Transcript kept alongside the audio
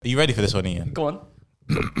Are you ready for this one, Ian? Go on.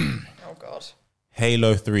 Oh, God.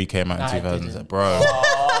 Halo 3 came out in 2007. Bro.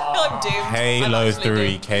 I'm doomed. Halo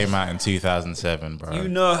 3 came out in 2007, bro. You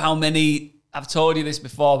know how many, I've told you this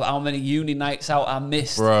before, but how many uni nights out I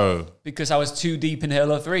missed. Bro. Because I was too deep in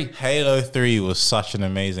Halo 3. Halo 3 was such an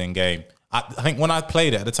amazing game. I think when I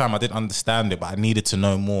played it at the time, I didn't understand it, but I needed to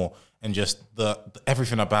know more. And just the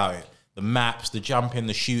everything about it. The maps, the jumping,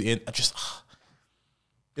 the shooting.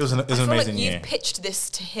 It was an amazing year. You pitched this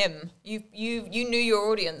to him. You knew your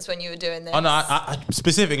audience when you were doing this. Oh no, I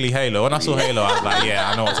specifically Halo. When I saw Halo, I was like, yeah,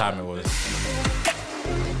 I know what time it was.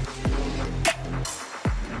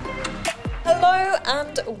 Hello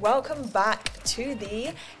and welcome back to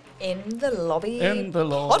the In the Lobby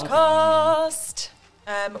podcast.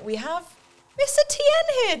 We have Mr. TN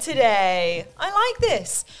here today. I like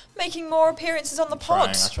this. Making more appearances on the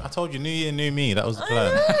pod. I told you, new year, new me. That was the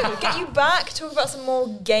plan. I know. Get you back, talk about some more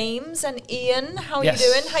games. And Ian, how are you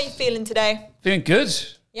doing? How are you feeling today? Feeling good.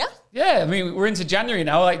 Yeah? Yeah, I mean, we're into January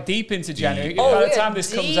now, like deep into January. By the time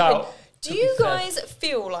this comes out. Do you guys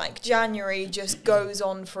feel like January just goes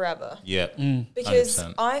on forever? Yeah. Because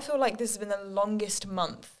 100%. I feel like this has been the longest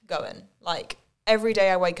month going. Like, every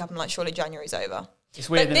day I wake up and like, surely January's over. It's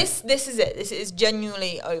weird. But this is it. This is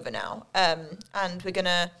genuinely over now. And we're going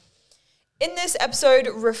to, in this episode,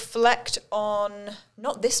 reflect on,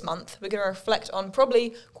 not this month, we're going to reflect on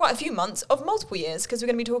probably quite a few months of multiple years, because we're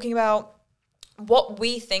going to be talking about what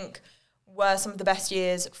we think were some of the best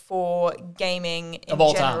years for gaming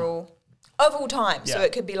in general. Of all time. Yeah. So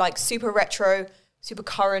it could be like super retro, super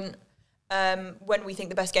current, when we think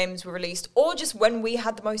the best games were released, or just when we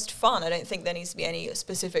had the most fun. I don't think there needs to be any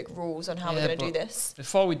specific rules on how we're going to do this.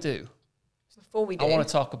 Before we do, I want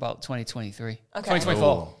to talk about 2023. Okay.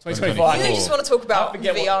 2024. 2024. You just want to talk about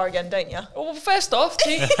VR again, don't you? Well, first off,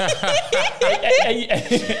 I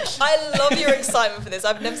love your excitement for this.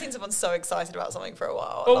 I've never seen someone so excited about something for a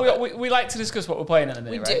while. Well, we like to discuss what we're playing at the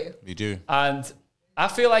minute, right? We do. And I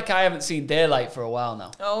feel like I haven't seen daylight for a while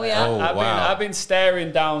now. Oh, yeah. I've been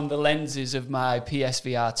staring down the lenses of my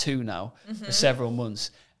PSVR 2 now for several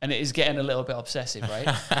months, and it is getting a little bit obsessive, right?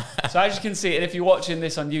 So as you can see, and if you're watching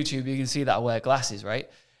this on YouTube, you can see that I wear glasses, right?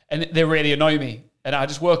 And they really annoy me. And I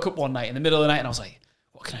just woke up one night in the middle of the night and I was like,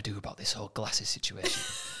 what can I do about this whole glasses situation?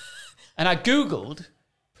 And I Googled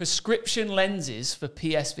prescription lenses for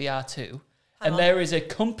PSVR 2, and there is a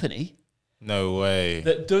company... No way.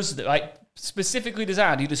 ...that does that, like... specifically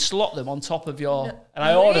designed, you just slot them on top of your... And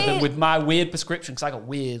I ordered them with my weird prescription, because I got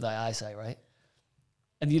weird eyesight, right?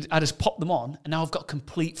 And I just popped them on, and now I've got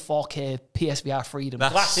complete 4K PSVR freedom.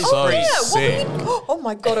 That's glasses so free. sick. Oh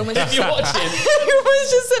my God, I was If you're watching...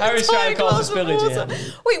 Harry's trying to call us village here.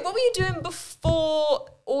 Wait, what were you doing before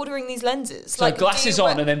ordering these lenses? So like, glasses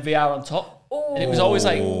on and then VR on top. Ooh. And it was always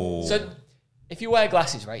like... So if you wear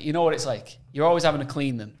glasses, right, you know what it's like. You're always having to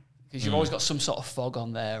clean them, because you've always got some sort of fog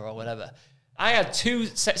on there or whatever. I had two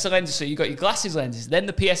sets of lenses, so you got your glasses lenses, then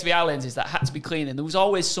the PSVR lenses that had to be cleaned, and there was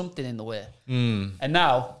always something in the way. And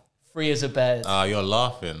now, free as a bird. You're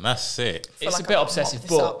laughing. That's sick. It's like a bit obsessive,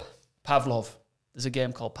 but Pavlov. There's a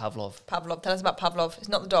game called Pavlov. Pavlov. Tell us about Pavlov. It's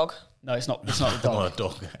not the dog. No, it's not the dog. Not a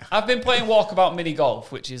dog. I've been playing Walkabout Mini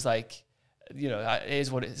Golf, which is like, you know,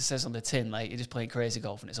 here's what it says on the tin. Like, you're just playing crazy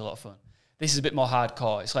golf, and it's a lot of fun. This is a bit more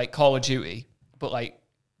hardcore. It's like Call of Duty, but like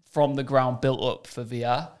from the ground built up for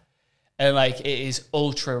VR. And like, it is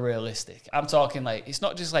ultra realistic. I'm talking like, it's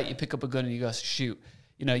not just like you pick up a gun and you go shoot.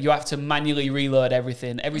 You know, you have to manually reload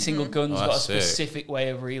everything. Every single gun's got a specific way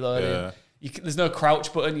of reloading. Yeah. There's no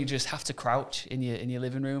crouch button. You just have to crouch in your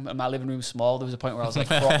living room. And my living room's small. There was a point where I was like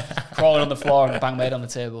crawling on the floor and bang made on the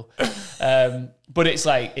table. But it's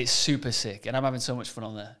like, it's super sick. And I'm having so much fun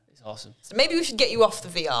on there. Awesome. So maybe we should get you off the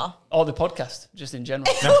VR. Or the podcast, just in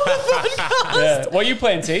general. Yeah. What are you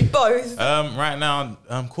playing, T? Both. Right now,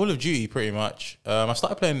 Call of Duty, pretty much. I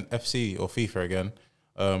started playing FC or FIFA again,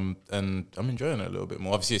 and I'm enjoying it a little bit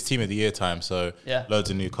more. Obviously, it's Team of the Year time, so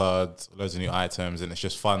loads of new cards, loads of new items, and it's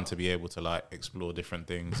just fun to be able to like explore different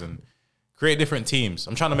things and create different teams.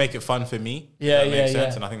 I'm trying to make it fun for me. Yeah, that makes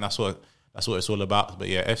sense, and I think that's what it's all about. But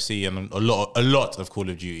yeah, FC and a lot of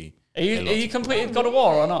Call of Duty. Are you completed God of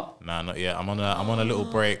War or not? Nah, not yet. I'm on a little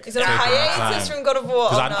break. Is it a hiatus from God of War?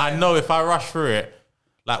 Because I know if I rush through it,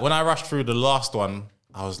 like when I rushed through the last one,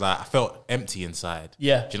 I was like, I felt empty inside.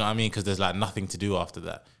 Yeah. Do you know what I mean? Because there's like nothing to do after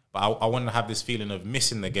that. But I want to have this feeling of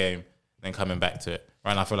missing the game, then coming back to it.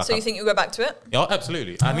 Right now, I feel like. So you think you'll go back to it? Yeah,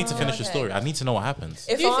 absolutely. I need to finish the story. I need to know what happens.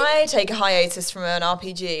 If I take a hiatus from an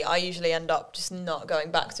RPG, I usually end up just not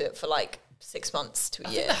going back to it for like 6 months to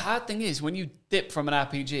a year. I think the hard thing is when you dip from an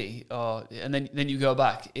RPG and then you go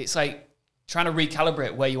back, it's like trying to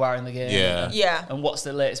recalibrate where you are in the game. And what's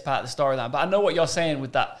the latest part of the storyline. But I know what you're saying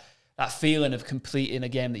with that feeling of completing a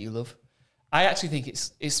game that you love. I actually think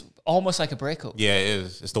it's almost like a breakup. Yeah, it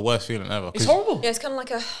is. It's the worst feeling ever. It's horrible. Yeah, it's kind of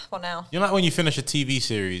like what now? You know, like when you finish a TV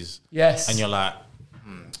series. Yes. And you're like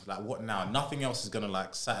what now? Nothing else is gonna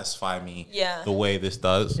like satisfy me. Yeah. The way this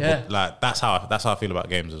does. Yeah. Like that's how I feel about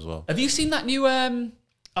games as well. Have you seen that new?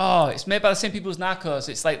 It's made by the same people as Narcos.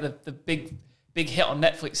 It's like the big hit on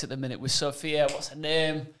Netflix at the minute with Sophia. What's her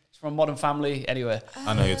name? From Modern Family. Anyway,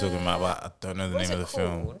 I know you're talking about, but I don't know the name of the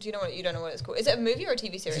film. Do you know what? You don't know what it's called? Is it a movie or a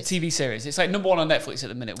TV series? It's a TV series. It's like number 1 on Netflix at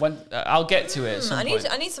the minute. When I'll get to it. At some point.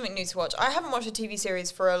 I need something new to watch. I haven't watched a TV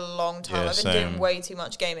series for a long time. I've been doing way too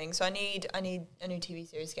much gaming, so I need a new TV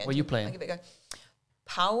series again. What are you playing? I'll give it a go.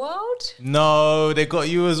 Power World? No, they got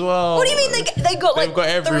you as well. What do you mean they got like 3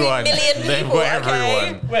 million people? They've got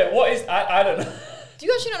everyone. Wait, what is? I don't know. Do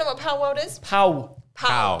you actually not know what Power World is? Pow.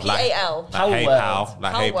 P-A-L. Like hey pal.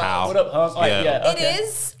 Like hey pal. What up? Yeah. Okay. It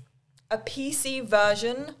is a PC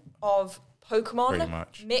version of Pokemon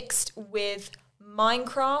mixed with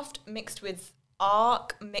Minecraft, mixed with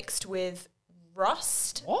Ark, mixed with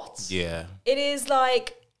Rust. What? Yeah. It is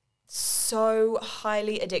like so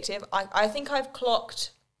highly addictive. I think I've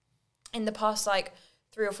clocked in the past like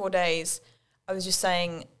 3 or 4 days. I was just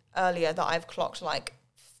saying earlier that I've clocked like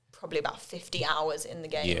probably about 50 hours in the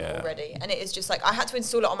game already. And it is just like, I had to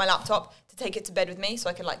install it on my laptop to take it to bed with me so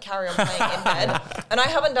I could like carry on playing in bed. And I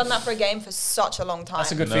haven't done that for a game for such a long time.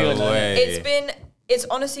 That's a good feeling. It's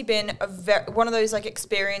honestly been one of those like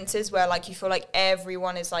experiences where like you feel like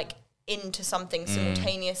everyone is like into something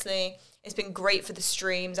simultaneously. It's been great for the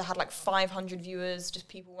streams. I had like 500 viewers, just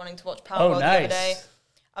people wanting to watch Power World the other day.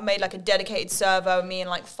 I made like a dedicated server, me and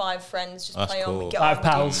like 5 friends just play on. We get 5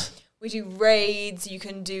 pals. We do raids, you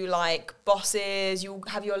can do like bosses, you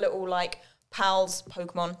have your little like pals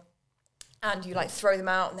Pokemon and you like throw them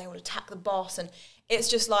out and they will attack the boss, and it's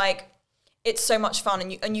just like, it's so much fun,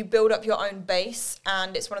 and you build up your own base,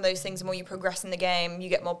 and it's one of those things, the more you progress in the game, you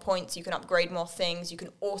get more points, you can upgrade more things, you can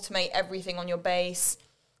automate everything on your base.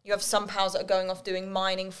 You have some pals that are going off doing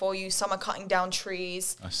mining for you, some are cutting down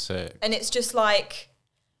trees. That's sick. And it's just like,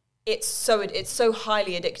 it's so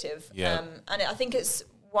highly addictive. Yeah. And I think it's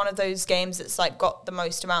one of those games that's like got the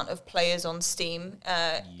most amount of players on Steam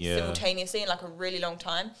simultaneously in like a really long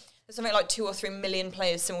time. There's something like 2 or 3 million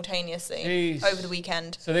players simultaneously over the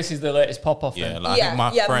weekend. So this is the latest pop-off. Yeah, like, I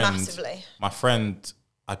think massively. My friend,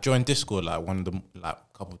 I joined Discord like a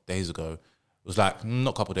couple of days ago. It was like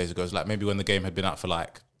not a couple of days ago. It was like maybe when the game had been out for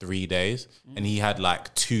like 3 days, and he had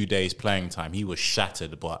like 2 days playing time. He was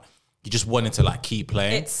shattered, but he just wanted to like keep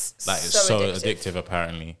playing. It's so addictive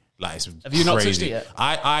apparently. Like it's Have you not touched it yet?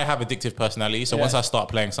 I have addictive personality, so once I start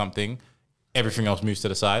playing something, everything else moves to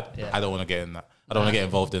the side. Yeah. I don't want to get in that. I don't want to get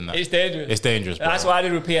involved in that. It's dangerous. It's dangerous. Bro. That's what I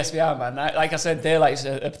did with PSVR, man. Like I said, Daylight's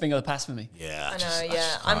a thing of the past for me. Yeah.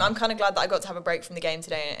 I know, I'm kind of glad that I got to have a break from the game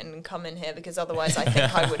today and come in here, because otherwise I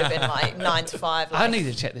think I would have been like 9 to 5. Like, I need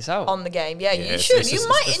to check this out. On the game. Yeah, you should. You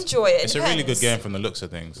might enjoy it. It's a really good game from the looks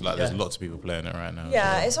of things. Like there's lots of people playing it right now.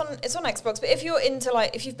 Yeah, it's on Xbox. But if you're into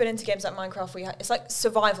if you've been into games like Minecraft, where it's like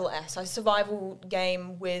survival-esque. A survival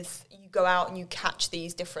game with, you go out and you catch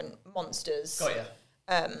these different monsters. Got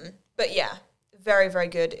ya. But yeah, very, very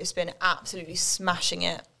good. It's been absolutely smashing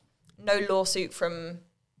it. No lawsuit from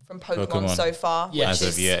Pokemon so far, which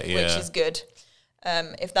is good.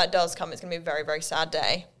 If that does come, it's going to be a very, very sad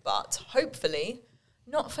day. But hopefully,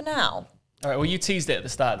 not for now. All right, well, you teased it at the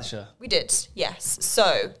start of the show. We did, yes.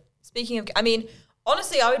 So, speaking of, I mean,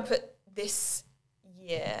 honestly, I would put this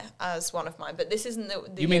year as one of mine, but this isn't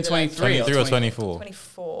the You mean 23 or 24?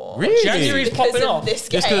 24. Really? January's popping off. This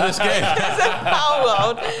game. Just because of this game. Because of Power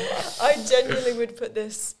World. I genuinely would put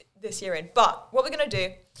this year in. But what we're going to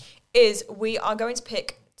do is we are going to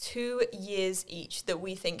pick 2 years each that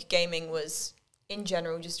we think gaming was, in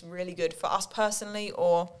general, just really good for us personally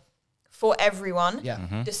or for everyone. Yeah.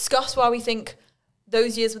 Mm-hmm. Discuss why we think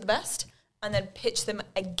those years were the best, and then pitch them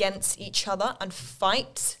against each other and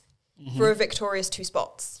fight for a victorious 2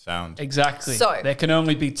 spots. Sound. Exactly. So there can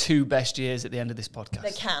only be 2 best years at the end of this podcast. They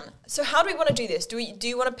can. So how do we want to do this? Do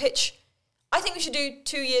you want to pitch? I think we should do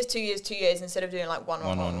 2 years, 2 years, 2 years instead of doing like one.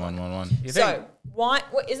 So why?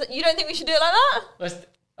 What is it? You don't think we should do it like that?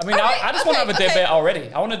 I just want to have a debate already.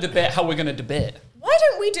 I want to debate how we're going to debate. Why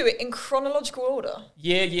don't we do it in chronological order?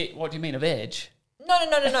 Yeah. What do you mean, of age? No.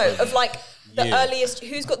 Of like the earliest.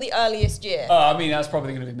 Who's got the earliest year? Oh, I mean, that's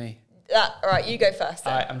probably going to be me. All right, you go first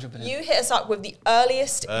then. All right, I'm jumping in. You hit us up with the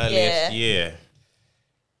earliest year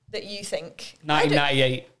that you think.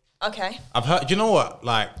 1998. Okay. I've heard, do you know what?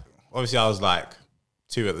 Like, obviously I was like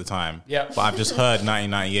 2 at the time. Yeah. But I've just heard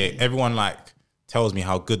 1998. Everyone like tells me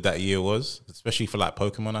how good that year was, especially for like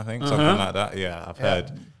Pokemon, I think. Something like that. Yeah, I've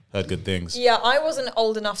heard good things. Yeah, I wasn't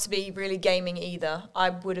old enough to be really gaming either. I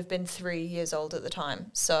would have been 3 years old at the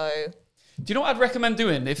time. So, do you know what I'd recommend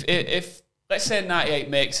doing? If let's say 98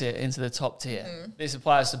 makes it into the top tier, this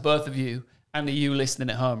applies to both of you and the you listening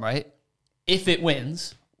at home, right? If it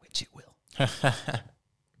wins, which it will,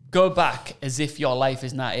 go back as if your life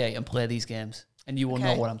is 98 and play these games, and you will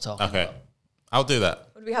know what I'm talking about. I'll do that.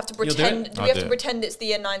 Would we have to pretend? Do we have to pretend it's the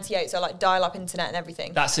year 98? So like dial-up internet and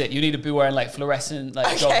everything. That's it. You need to be wearing like fluorescent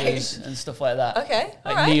like joggers and stuff like that. Okay,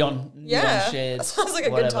 like neon shades. That sounds like a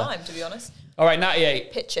good time, to be honest. All right,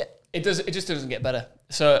 98. Pitch it. It just doesn't get better.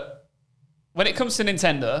 So when it comes to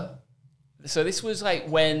Nintendo, so this was like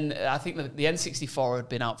when I think the N64 had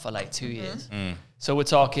been out for like 2 years. So we're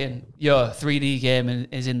talking, 3D gaming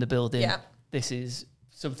is in the building. Yeah. This is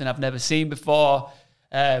something I've never seen before.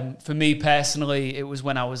 For me personally, it was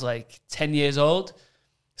when I was like 10 years old.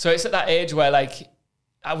 So it's at that age where like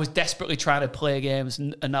I was desperately trying to play games,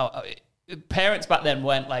 and now parents back then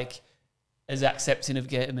weren't like as accepting of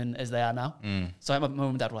gaming as they are now. So my mum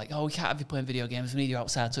and dad were like, "Oh, we can't have you playing video games. We need you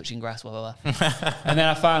outside touching grass, blah, blah, blah." And then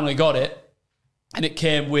I finally got it. And it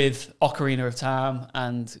came with Ocarina of Time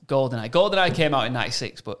and GoldenEye. GoldenEye came out in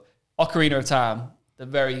 96, but Ocarina of Time, the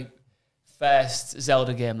very first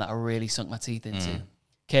Zelda game that I really sunk my teeth into,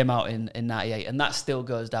 came out in 98. And that still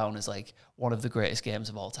goes down as like one of the greatest games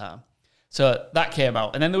of all time. So that came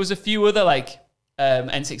out. And then there was a few other like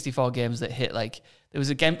N64 games that hit. Like there was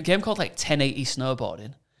a game called like 1080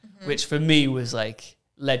 Snowboarding, which for me was like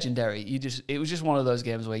legendary. It was just one of those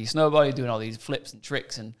games where you snowboard, you're doing all these flips and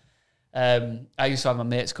tricks, and I used to have my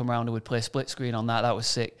mates come around and we'd play split screen on that. That was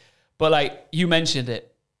sick. But like you mentioned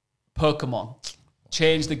it, Pokemon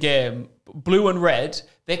changed the game. Blue and Red,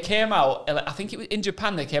 they came out, I think it was in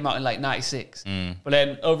Japan, they came out in like 96. But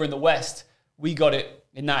then over in the West, we got it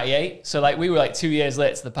in 98. So like we were like 2 years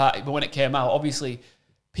late to the party. But when it came out, obviously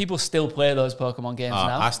people still play those Pokemon games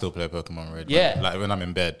now. I still play Pokemon Red. Yeah. Like when I'm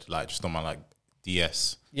in bed, like just on my like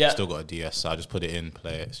DS. Yeah. Still got a DS, so I just put it in,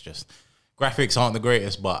 play it. It's just graphics aren't the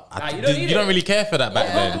greatest, but you don't really care for that back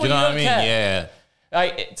then. Do you know what I mean? Care. Yeah.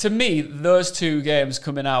 Like, to me, those two games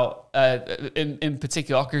coming out, in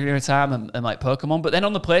particular, Ocarina of Time and like Pokemon, but then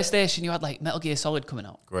on the PlayStation, you had like Metal Gear Solid coming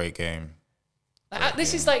out. Great game.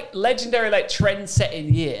 This is like legendary, like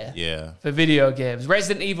trend-setting year for video games.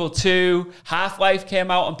 Resident Evil 2, Half-Life came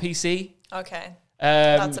out on PC. Okay.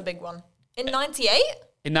 That's a big one. In 98?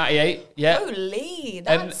 In 98, yeah. Holy,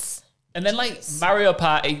 that's... And then like Mario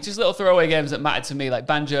Party, just little throwaway games that mattered to me, like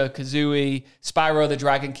Banjo-Kazooie, Spyro the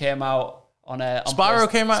Dragon came out.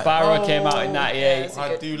 Spyro came out. Spyro came out in 98.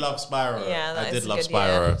 I do love Spyro. Yeah, I did love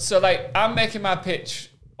Spyro. Year. So like I'm making my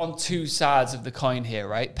pitch on two sides of the coin here,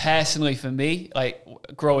 right? Personally for me, like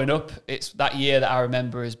growing up, it's that year that I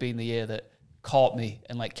remember as being the year that caught me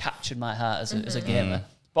and like captured my heart as a gamer.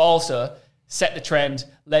 But also set the trend.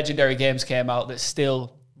 Legendary games came out that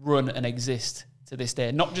still run and exist to this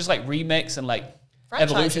day. Not just like remakes and like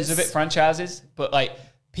evolutions of it, franchises, but like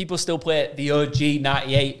people still play the OG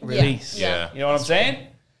 98 release. Yeah. You know what I'm saying?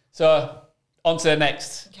 So, on to the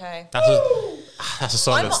next. Okay. That's a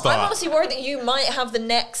solid start. I'm honestly worried that you might have the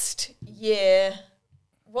next year.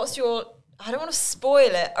 What's your... I don't want to spoil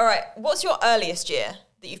it. All right. What's your earliest year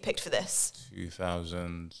that you've picked for this?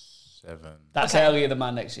 2007. That's earlier than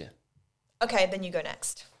mine next year. Okay, then you go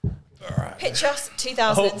next. All right. Pitch us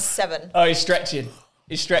 2007. Oh, he's stretching.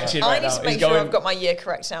 He's stretching right now. I need to make sure I've got my year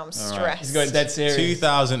correct now. I'm stressed. He's going dead serious.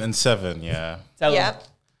 2007, yeah. Tell him.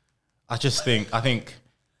 I think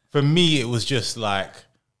for me it was just like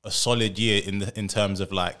a solid year in terms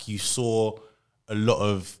of like you saw a lot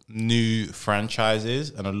of new franchises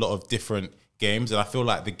and a lot of different games, and I feel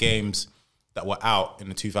like the games that were out in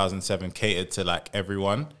the 2007 catered to like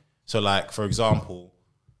everyone. So like for example,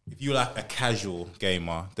 if you were like a casual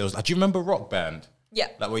gamer, there was. Do you remember Rock Band? Yeah.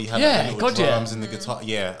 Like where you had the little drums and the guitar.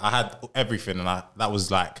 Yeah, I had everything, and that was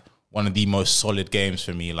like one of the most solid games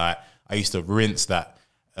for me. Like I used to rinse that.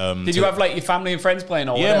 Did you have like your family and friends playing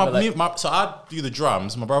or whatever? So I'd do the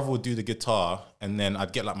drums, my brother would do the guitar, and then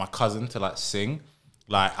I'd get like my cousin to like sing.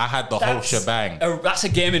 Like I had the whole shebang. That's a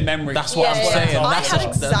gaming memory. That's what I'm saying. I had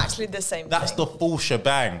exactly the same thing. That's the full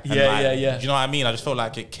shebang. And yeah. Do you know what I mean? I just felt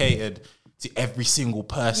like it catered to every single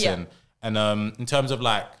person. And in terms of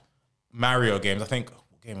like Mario games, I think,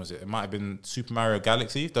 what game was it? It might have been Super Mario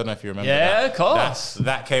Galaxy. Don't know if you remember that. Yeah, of course.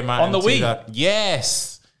 That came out on the Wii.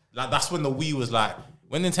 Yes. Like that's when the Wii was like,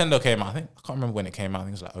 when Nintendo came out, I can't remember when it came out. I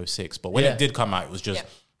think it was like 06. But when it did come out, it was just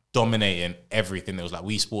dominating everything. There was like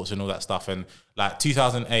Wii Sports and all that stuff. And like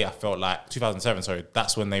 2008, I felt like 2007, sorry,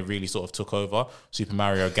 that's when they really sort of took over Super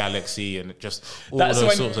Mario Galaxy and just all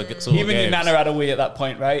those sorts of games. Even your nana had a Wii at that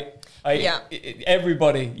point, right?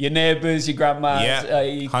 Everybody, your neighbours, your grandmas,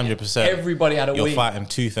 100%. Everybody had a Wii. You're fighting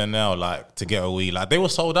tooth and nail like to get a Wii. Like they were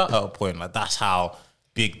sold out at a point. Like that's how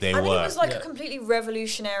big they were. I think it was like a completely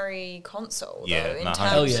revolutionary console, though, in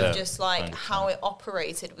terms 100%. of just like 100%. How it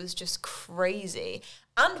operated was just crazy.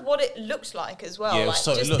 And what it looked like as well. Yeah, like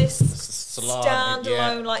so just this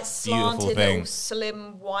standalone, like slanted little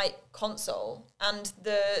slim white console. And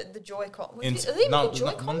the Joy-Con. Are they even called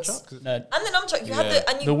Joy-Cons? No. And the nunchuck. You had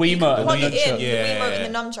and you the Wiimote. You plug it in. The Wiimote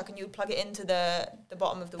and the nunchuck, and you would plug it into the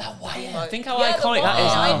bottom of the Wiimote. Think how iconic that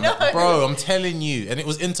is. I know. Bro, I'm telling you. And it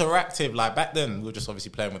was interactive. Like back then, we were just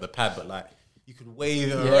obviously playing with a pad, but like you could wave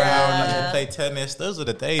it around, like you could play tennis. Those are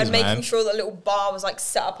the days, and man. making sure that little bar was like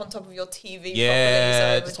set up on top of your TV.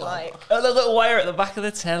 Yeah, properly, so it was like the little wire at the back of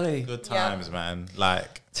the telly. Good times, man.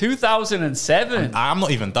 Like 2007. I'm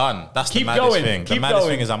not even done. That's the maddest thing. The maddest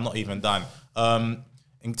thing is I'm not even done.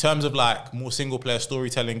 In terms of like more single player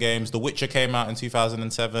storytelling games, The Witcher came out in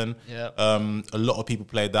 2007. Yeah. A lot of people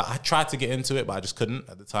played that. I tried to get into it, but I just couldn't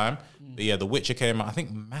at the time. But yeah, The Witcher came out. I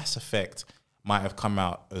think Mass Effect might have come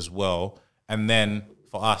out as well. And then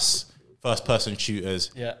for us, first person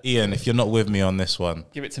shooters. Yeah. Ian, if you're not with me on this one,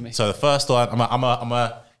 give it to me. So the first one, I'm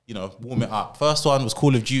a warm it up. First one was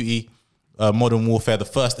Call of Duty Modern Warfare, the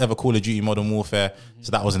first ever Call of Duty Modern Warfare.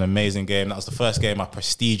 So that was an amazing game. That was the first game I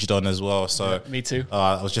prestiged on as well. So me too. It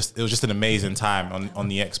was just an amazing time on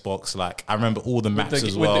the Xbox. Like I remember all the maps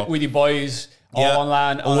as well. With your boys, all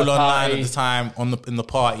online at the time, in the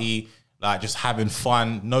party. Like just having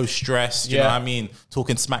fun, no stress. Do you know what I mean?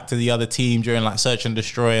 Talking smack to the other team during like search and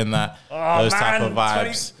destroy and that. Those type of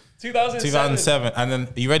vibes. 2007. And then,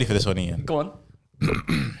 are you ready for this one, Ian? Go on.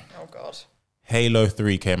 Oh God. Halo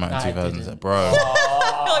 3 came out in 2007, bro.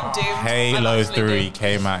 I'm doomed. Halo 3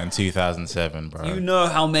 came out in 2007, bro. You know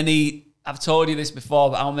how many, I've told you this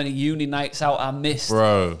before, but how many uni nights out I missed,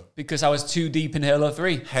 bro, because I was too deep in Halo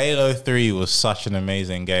 3. Halo 3 was such an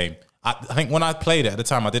amazing game. I think when I played it at the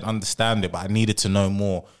time, I didn't understand it, but I needed to know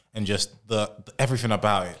more and just the everything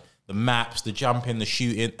about it, the maps, the jumping, the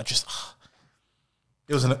shooting. It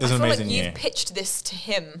was an amazing year. You pitched this to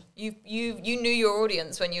him. You knew your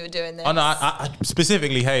audience when you were doing this. Oh no, I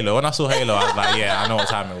specifically Halo. When I saw Halo, I was like, yeah, I know what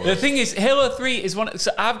time it was. The thing is, Halo 3 is one. So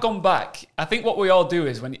I've gone back. I think what we all do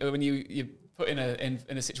is when you put in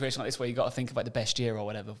a situation like this where you got to think about the best year or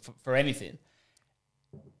whatever for anything.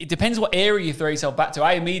 It depends what area you throw yourself back to.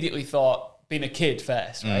 I immediately thought being a kid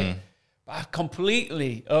first, right? But I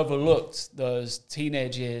completely overlooked those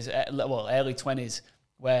teenage years, early 20s,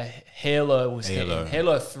 where Halo was hitting.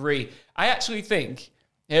 Halo 3. I actually think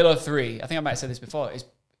Halo 3, I think I might have said this before, is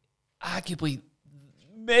arguably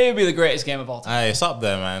maybe the greatest game of all time. Hey, it's up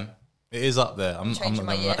there, man. It is up there. I'm changing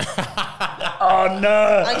my year. Oh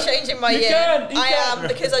no! I'm changing my year. I am,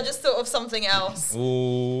 because I just thought of something else.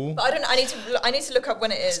 Ooh. But I don't. I need to look up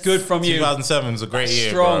when it is. It's good from you. 2007 is a great year,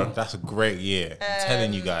 strong. bro. That's a great year. I'm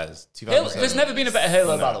telling you guys. 2007. There's never been a better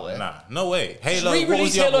Halo, by the way. Nah, no way. Halo. Just What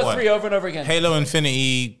was the Halo other 3 one? over and over again. Halo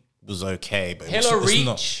Infinity was okay, but Halo Reach.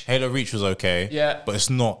 Not, Halo Reach was okay. Yeah, but it's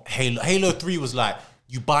not Halo. Halo 3 was like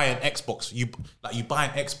you buy an Xbox. You buy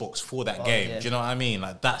an Xbox for that game. Yeah. Do you know what I mean?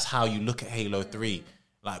 Like that's how you look at Halo 3.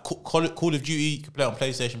 Like Call of Duty, you can play on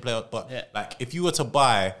PlayStation, like if you were to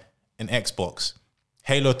buy an Xbox,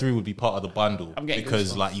 Halo 3 would be part of the bundle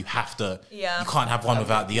because like you have to, you can't have one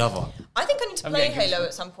without the other. I think I need to play Halo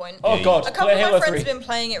at some point. Oh God, a couple of my friends have been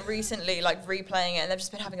playing it recently, like replaying it, and they've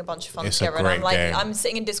just been having a bunch of fun together. And I'm like, I'm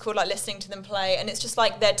sitting in Discord, like listening to them play, and it's just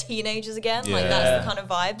like they're teenagers again. Like that's the kind of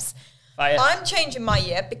vibes. I'm changing my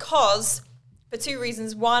year because, for two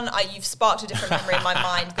reasons. One, you've sparked a different memory in my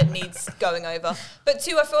mind that needs going over. But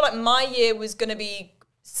two, I feel like my year was going to be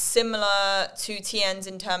similar to TN's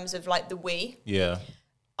in terms of like the Wii. Yeah.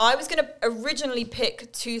 I was going to originally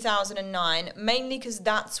pick 2009, mainly because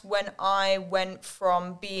that's when I went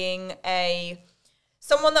from being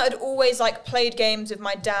someone that had always like played games with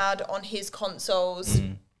my dad on his consoles,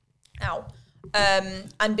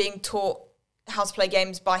 and being taught how to play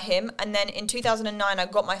games by him. And then in 2009, I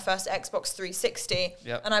got my first Xbox 360,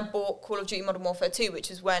 and I bought Call of Duty Modern Warfare 2, which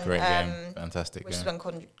is when fantastic, which is when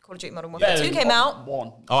Call of Duty Modern Warfare 2 came out.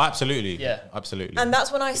 Oh, absolutely, absolutely. And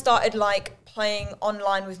that's when I started like playing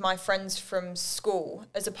online with my friends from school,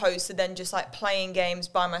 as opposed to then just like playing games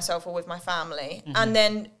by myself or with my family. And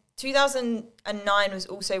then 2009 was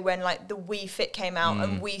also when like the Wii Fit came out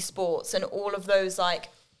and Wii Sports and all of those like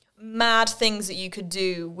mad things that you could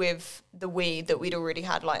do with the Wii that we'd already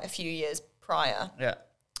had like a few years prior. Yeah.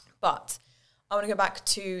 But I want to go back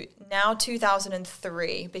to now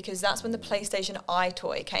 2003 because that's when the PlayStation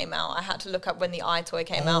EyeToy came out. I had to look up when the EyeToy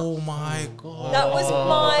came out. Oh my God. That was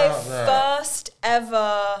my first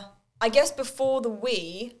ever, I guess before the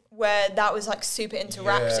Wii, where that was like super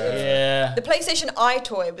interactive. Yeah. The PlayStation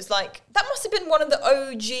EyeToy was like, that must have been one of the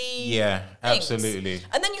OG Yeah, things. absolutely.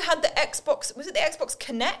 And then you had the Xbox, was it the Xbox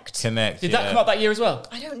Kinect? Did that come out that year as well?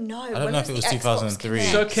 I don't know. I don't know if it was the Xbox 2003.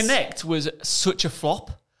 Kinect? So Kinect was such a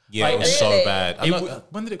flop. Yeah, it was Really? so bad.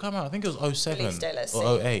 When did it come out? I think it was 07 Release date, let's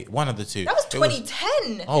or see. 08. One of the two. That was It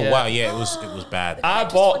 2010. Oh, Yeah. wow. Yeah, it was bad. I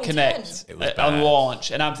was bought 2010. Kinect It was on bad.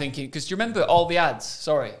 launch, and I'm thinking, because do you remember all the ads?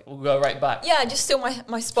 Sorry, we'll go right back. Yeah, just steal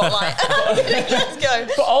my spotlight. Let's go.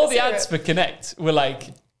 But all the Let's ads hear for Kinect were like,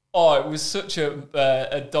 oh, it was such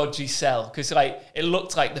a dodgy sell because like it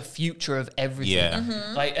looked like the future of everything. Yeah.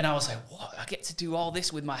 Mm-hmm. Like, and I was like, what? I get to do all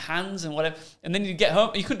this with my hands and whatever. And then you get home,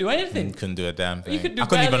 you couldn't do anything. Couldn't do a damn thing. could do I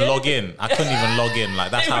couldn't even barely log in. I couldn't even log in.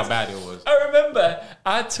 Like, that's how bad it was. I remember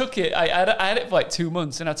I took it, I had it for like 2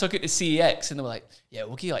 months and I took it to CEX and they were like, yeah,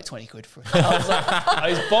 we'll give you like 20 quid for it. I was like, I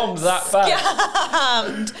was bombed that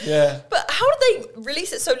bad. Yeah. But how did they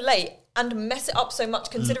release it so late and mess it up so much,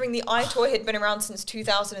 considering the EyeToy had been around since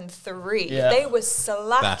 2003? Yeah. They were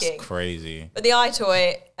slacking. That's crazy. But the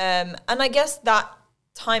EyeToy, and I guess that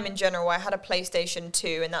time in general, I had a PlayStation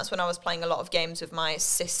 2, and that's when I was playing a lot of games with my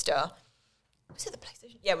sister. Was it the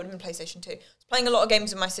PlayStation? Yeah, it would have been PlayStation 2. I was playing a lot of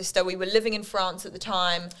games with my sister. We were living in France at the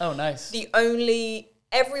time. Oh, nice.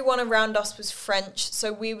 Everyone around us was French,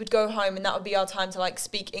 so we would go home and that would be our time to like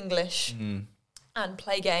speak English and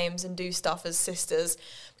play games and do stuff as sisters.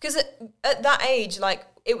 Because at that age, like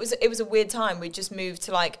it was a weird time. We just moved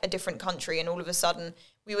to like a different country and all of a sudden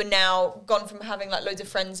we were now gone from having like loads of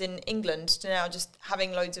friends in England to now just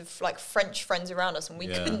having loads of like French friends around us and we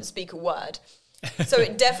couldn't speak a word. So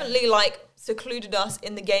it definitely like secluded us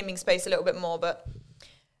in the gaming space a little bit more, but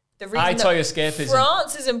the reason EyeToy escapism.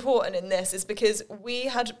 France is important in this is because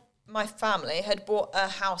my family had bought a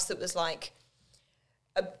house that was like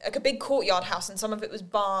a big courtyard house, and some of it was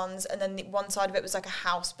barns, and then one side of it was like a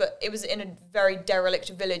house, but it was in a very derelict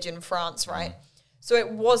village in France, right? So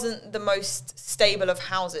it wasn't the most stable of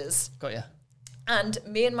houses. Got you. And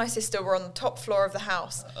me and my sister were on the top floor of the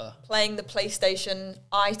house playing the PlayStation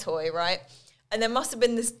EyeToy, right? And there must have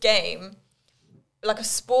been this game, like a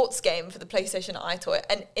sports game for the PlayStation EyeToy.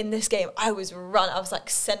 And in this game, I was like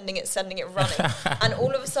sending it, running. And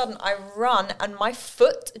all of a sudden I run and my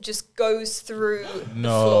foot just goes through the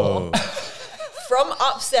floor. From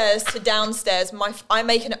upstairs to downstairs, I'm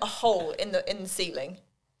making a hole in the ceiling.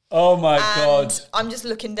 Oh my God. And I'm just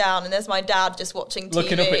looking down and there's my dad just watching TV.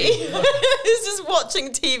 Looking up at you. He's just watching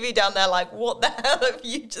TV down there like, what the hell have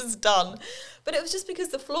you just done? But it was just because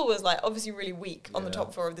the floor was like obviously really weak on the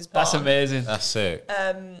top floor of this barn. That's amazing. That's sick.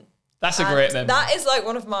 That's a great memory. That is like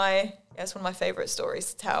one of my favourite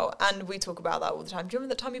stories to tell. And we talk about that all the time. Do you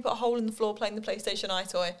remember that time you put a hole in the floor playing the PlayStation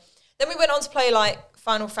EyeToy? Then we went on to play like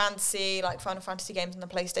Final Fantasy games on the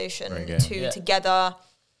PlayStation 2 together.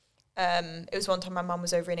 It was one time my mum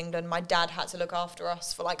was over in England. My dad had to look after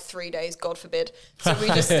us for like 3 days, God forbid. So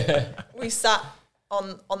we sat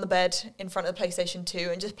on the bed in front of the PlayStation 2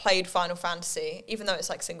 and just played Final Fantasy. Even though it's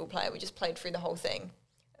like single player, we just played through the whole thing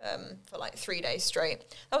for like 3 days straight.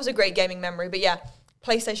 That was a great gaming memory. But yeah,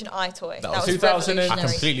 PlayStation EyeToy. That was 2000. I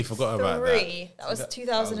completely forgot about that. That was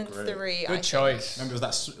 2003. Good choice. Remember, it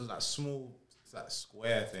was that small, that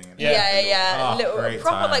square thing. Yeah. Oh, Little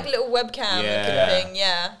proper time. like little webcam looking thing.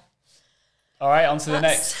 Yeah. All right, on to the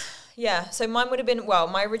next. Yeah, so mine would have been,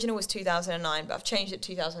 my original was 2009, but I've changed it to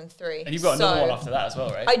 2003. And you've got another one after that as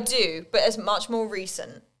well, right? I do, but it's much more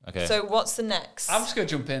recent. Okay. So what's the next? I'm just going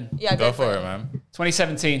to jump in. Yeah, Go for it, man.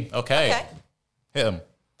 2017. Okay. Hit him.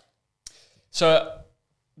 So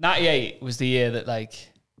 98 was the year that like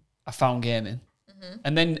I found gaming.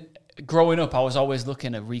 And then growing up, I was always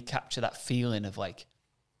looking to recapture that feeling of like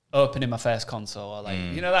opening my first console or like,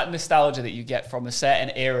 you know, that nostalgia that you get from a certain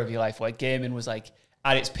era of your life where gaming was like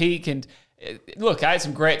at its peak. And look, I had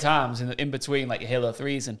some great times in between like Halo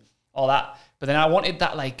 3s and all that. But then I wanted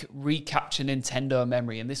that like recapture Nintendo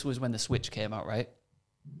memory. And this was when the Switch came out, right?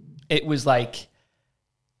 It was like,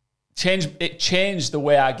 it changed the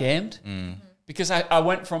way I gamed. Because I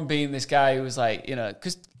went from being this guy who was like, you know,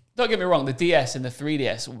 because don't get me wrong, the DS and the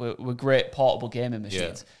 3DS were great portable gaming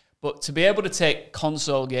machines. Yeah. But to be able to take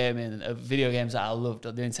console gaming of video games that I loved,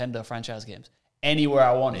 or the Nintendo franchise games, anywhere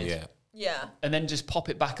I wanted, and then just pop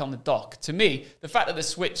it back on the dock. To me, the fact that they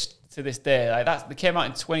switched to this day, like that, they came out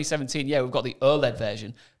in 2017. Yeah, we've got the OLED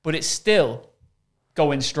version, but it's still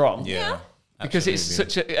going strong. Yeah. Because it's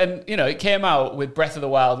such a, and you know, it came out with Breath of the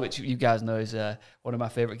Wild, which you guys know is one of my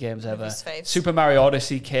favorite games ever. Super Mario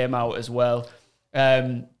Odyssey came out as well.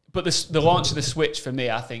 But the launch of the Switch for me,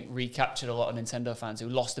 I think, recaptured a lot of Nintendo fans who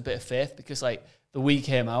lost a bit of faith because like the Wii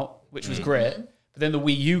came out, which was great, but then the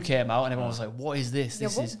Wii U came out, and everyone was like, "What is this?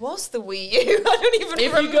 What was the Wii U? I don't even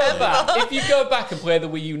remember. If you go back and play the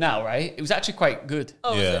Wii U now, right, it was actually quite good.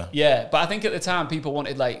 Oh, yeah. But I think at the time people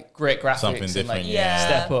wanted like great graphics, something different, and like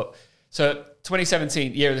step up. So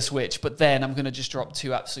 2017, year of the Switch. But then I'm gonna just drop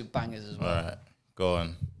two absolute bangers as well. All right, go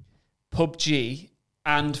on. PUBG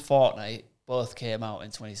and Fortnite both came out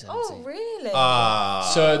in 2017. Oh, really?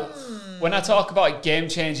 So when I talk about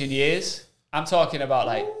game-changing years, I'm talking about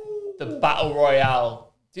like the Battle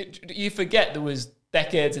Royale. You forget there was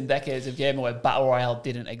decades and decades of gaming where Battle Royale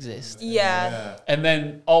didn't exist. Yeah. And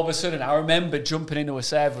then all of a sudden, I remember jumping into a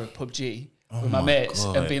server of PUBG with my mates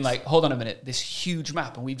and being like, hold on a minute, this huge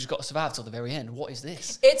map and we've just got to survive till the very end. What is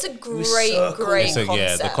this? It's a great concept.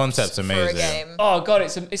 Yeah, the concept's amazing. For a game. Oh, God,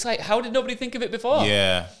 it's like, how did nobody think of it before?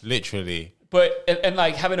 Yeah, literally. But, and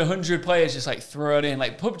like having 100 players just like thrown in,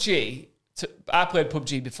 like PUBG, I played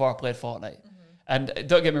PUBG before I played Fortnite. And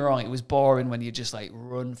don't get me wrong, it was boring when you just like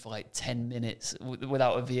run for like 10 minutes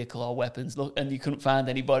without a vehicle or weapons, and you couldn't find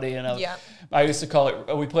anybody. And I used to call it,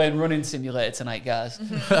 "Are we playing running simulator tonight, guys?"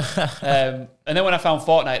 And then when I found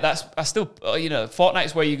Fortnite,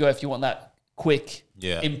 Fortnite's where you go if you want that quick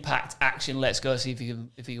impact action. Let's go see if you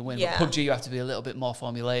can win. But PUBG, you have to be a little bit more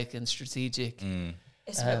formulaic and strategic.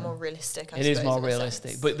 It's a bit more realistic, I suppose. It is more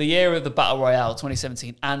realistic. But the year of the Battle Royale,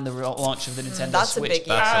 2017, and the launch of the Nintendo Switch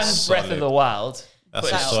and Breath of the Wild.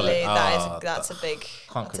 That's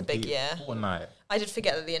a big year. Fortnite. I did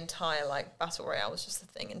forget that the entire like Battle Royale was just a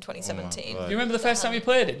thing in 2017. Do you remember the first time you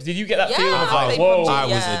played it? Did you get that feeling of like, whoa? I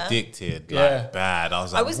was addicted, bad. I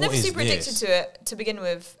was like, I was never super addicted to it to begin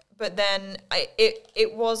with, but then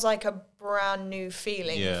it was like a brand new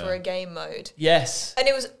feeling for a game mode. Yes. And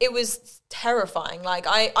it was terrifying. Like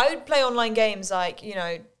I would play online games like, you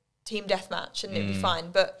know, Team Deathmatch and it'd be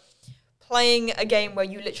fine, but playing a game where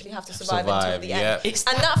you literally have to survive until the end. And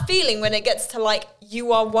that feeling when it gets to like,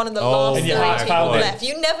 you are one of the last 3 people left.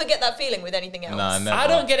 You never get that feeling with anything else. Nah, never. I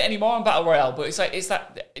don't get it anymore in Battle Royale, but it's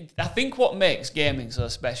that I think what makes gaming so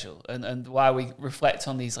special and why we reflect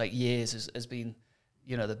on these like years as being,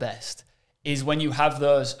 you know, the best is when you have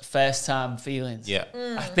those first time feelings. Yeah.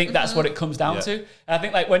 I think that's what it comes down to. And I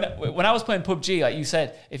think like when I was playing PUBG, like you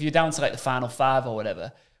said, if you're down to like the final 5 or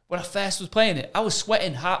whatever, when I first was playing it, I was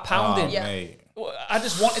sweating, heart pounding. Mate. I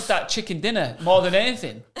just wanted that chicken dinner more than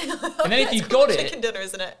anything. And then if you got it... chicken dinner,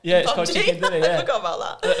 isn't it? Yeah, it's called chicken dinner, yeah. I forgot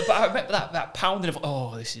about that. But I remember that pounding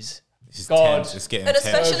of, this is God. Tense. It's getting and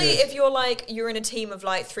especially tense. if you're in a team of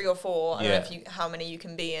like 3 or 4, I don't know how many you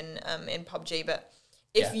can be in PUBG, but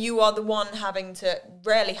if you are the one having to,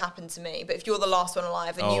 rarely happen to me, but if you're the last one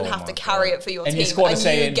alive and you have to carry it for your team and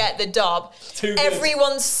you get the dub,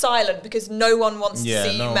 everyone's silent because no one wants to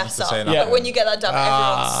see you mess up. But when you get that dub,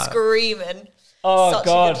 everyone's screaming. Oh,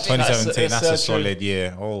 God. 2017, that's a solid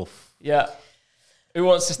year. Oh. Yeah. Who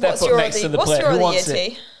wants to step up next to the player? Who wants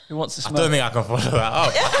it? Who wants to smoke? I don't think I can follow that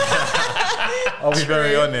up. I'll be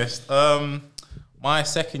very honest. My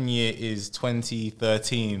second year is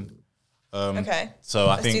 2013. Okay. So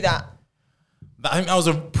Let's do that. I think that was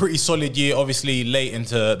a pretty solid year. Obviously, late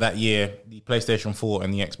into that year, the PlayStation 4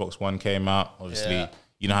 and the Xbox One came out. Obviously,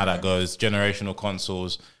 you know how that goes. Generational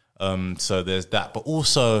consoles. So there's that. But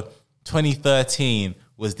also, 2013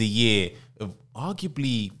 was the year of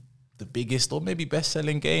arguably the biggest or maybe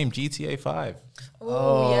best-selling game, GTA 5.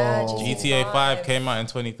 Oh, yeah. GTA 5 came out in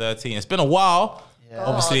 2013. It's been a while. Yeah.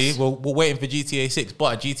 Obviously, we're waiting for GTA 6,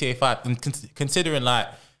 but GTA 5, and considering like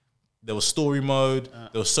there was story mode,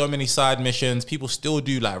 there was so many side missions, people still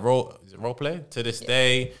do like role play to this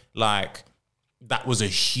day. Like that was a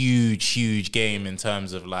huge game in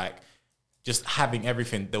terms of like just having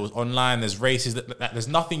everything. There was online, there's races, there's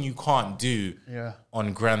nothing you can't do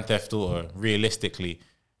on Grand Theft Auto, realistically.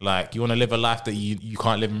 Like, you want to live a life that you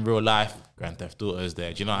can't live in real life, Grand Theft Auto is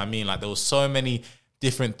there. Do you know what I mean? Like, there was so many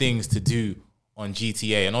different things to do on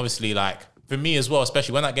GTA. And obviously, like, for me as well,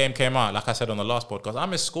 especially when that game came out, like I said on the last podcast, I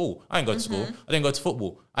missed school. I didn't go to school. I didn't go to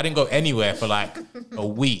football. I didn't go anywhere for, like, a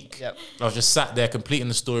week. Yep. I was just sat there completing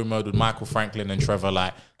the story mode with Michael Franklin and Trevor.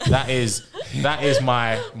 Like, that is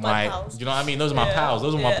my pals. Do you know what I mean? Those are my pals.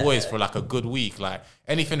 Those are my boys for, like, a good week. Like,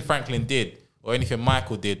 anything Franklin did or anything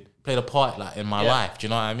Michael did played a part like in my life. Do you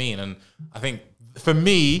know what I mean? And I think for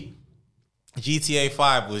me, GTA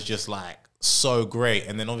 5 was just like so great.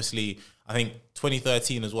 And then obviously I think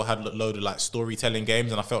 2013 as well had a load of like storytelling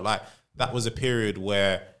games, and I felt like that was a period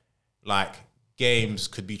where like games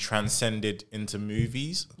could be transcended into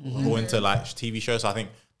movies or into like TV shows. So I think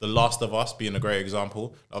The Last of Us being a great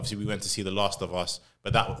example. Obviously, we went to see The Last of Us,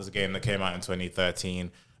 but that was a game that came out in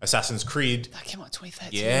 2013. Assassin's Creed. That came out in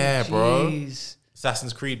 2013. Yeah, Jeez. bro.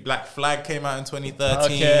 Assassin's Creed Black Flag came out in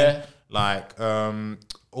 2013. Okay. Like, and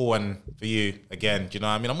for you, again, do you know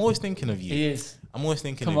what I mean? I'm always thinking of you. He is. I'm always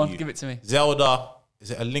thinking of you. Come on, give it to me. Zelda, is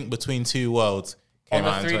it A Link Between Two Worlds? On the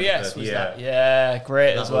 3DS was that? Yeah,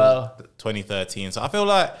 great as well. 2013. So I feel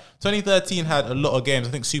like 2013 had a lot of games.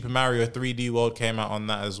 I think Super Mario 3D World came out on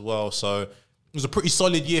that as well. So it was a pretty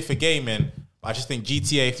solid year for gaming. I just think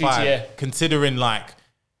GTA 5, considering like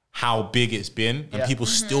how big it's been and people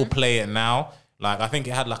still play it now, like I think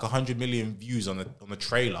it had like 100 million views on the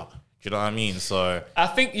trailer. Do you know what I mean? So I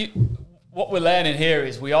think what we're learning here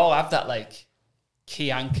is we all have that like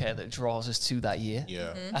key anchor that draws us to that year.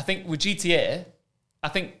 Yeah. I think with GTA, I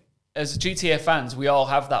think as GTA fans, we all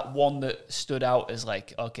have that one that stood out as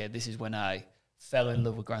like, okay, this is when I fell in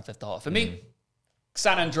love with Grand Theft Auto. For me,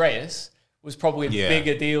 San Andreas was probably a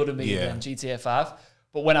bigger deal to me than GTA 5.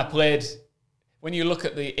 But when you look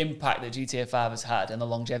at the impact that GTA 5 has had and the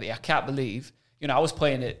longevity, I can't believe, I was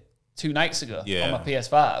playing it 2 nights ago on my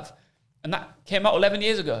PS5, and that came out 11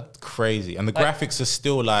 years ago. Crazy. And the graphics are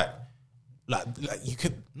still like you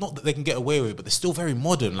could, not that they can get away with it, but they're still very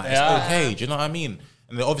modern. Like, it's okay. Do you know what I mean?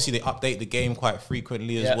 And obviously they update the game quite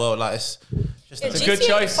frequently as well. Like, it's just a good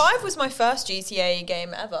choice. 5 was my first GTA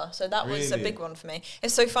game ever, so that was a big one for me.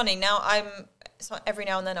 It's so funny. Now it's like every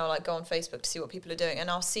now and then I'll like go on Facebook to see what people are doing, and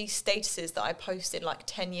I'll see statuses that I posted like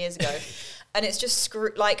 10 years ago, and it's just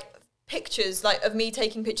pictures like of me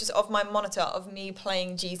taking pictures of my monitor of me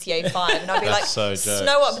playing GTA 5, and I'll be like, so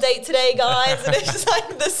snow update today, guys, and it's just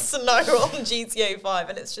like the snow on GTA 5,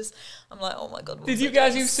 and it's just, I'm like, oh my god. Did you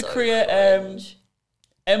guys used to create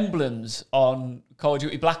emblems on Call of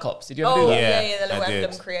Duty Black Ops? Did you ever do that? Yeah, the little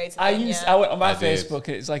emblem creator. I went on my Facebook,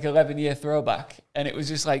 and it's like 11-year throwback, and it was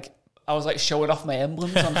just like I was like showing off my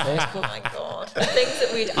emblems on Facebook. Oh my god, the things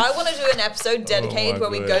that I want to do an episode dedicated where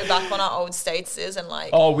we go back on our old statuses and like.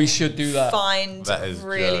 Oh, we should do that. Find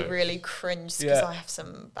really cringe because I have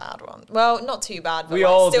some bad ones. Well, not too bad, but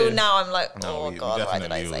now I'm like, oh god, why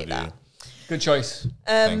did I say that? Good choice.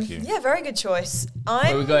 Thank you. Yeah, very good choice.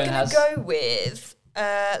 I'm going to go with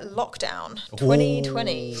Lockdown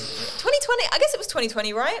 2020. 2020, I guess it was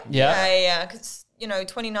 2020, right? Yeah. Because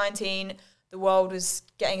 2019, the world was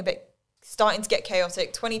starting to get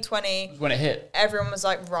chaotic. 2020, when it hit, everyone was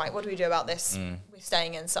like, right, what do we do about this? We're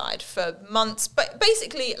staying inside for months, but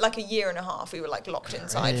basically like a year and a half we were like locked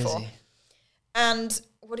inside for. And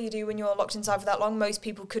what do you do when you're locked inside for that long? Most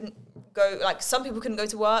people couldn't go, like some people couldn't go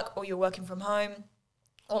to work, or you're working from home,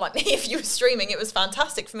 or like me, if you were streaming, it was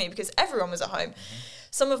fantastic for me because everyone was at home.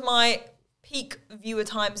 Some of my peak viewer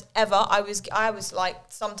times ever, I was like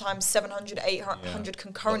sometimes 700, 800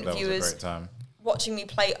 concurrent viewers. Was a great time. Watching me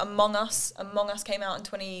play Among Us. Among Us came out in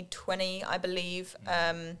 2020, I believe.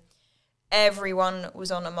 Everyone was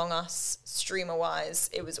on Among Us, streamer-wise.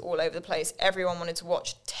 It was all over the place. Everyone wanted to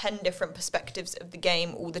watch 10 different perspectives of the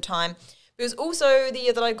game all the time. It was also the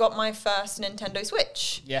year that I got my first Nintendo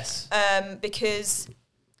Switch. Yes. Because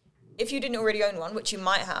if you didn't already own one, which you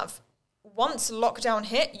might have, once lockdown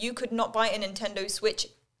hit, you could not buy a Nintendo Switch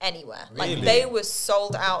anywhere. Really? Like, they were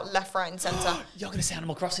sold out left, right, and centre. You're going to say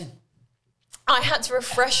Animal Crossing. I had to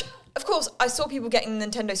refresh. Of course, I saw people getting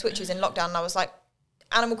Nintendo Switches in lockdown, and I was like,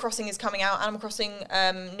 Animal Crossing is coming out. Animal Crossing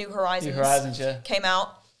New Horizons came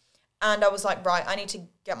out. And I was like, right, I need to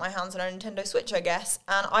get my hands on a Nintendo Switch, I guess.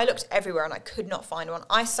 And I looked everywhere, and I could not find one.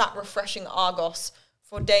 I sat refreshing Argos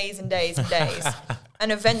for days and days and days.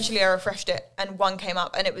 And eventually I refreshed it, and one came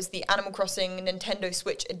up, and it was the Animal Crossing Nintendo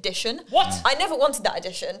Switch edition. What? I never wanted that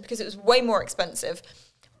edition because it was way more expensive.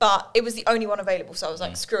 But it was the only one available, so I was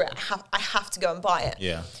like, screw it, I have to go and buy it.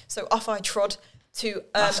 Yeah. So off I trod to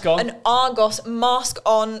an Argos mask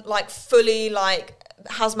on, like fully like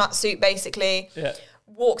hazmat suit basically. Yeah.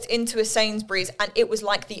 Walked into a Sainsbury's, and it was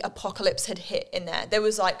like the apocalypse had hit in there. There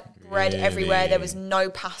was like bread everywhere. There was no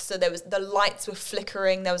pasta. The lights were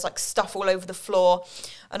flickering. There was like stuff all over the floor.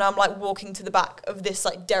 And I'm like walking to the back of this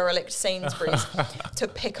like derelict Sainsbury's to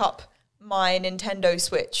pick up my Nintendo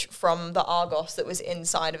Switch from the Argos that was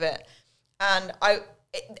inside of it. And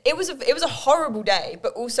it was a horrible day,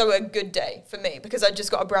 but also a good day for me because I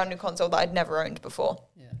just got a brand new console that I'd never owned before.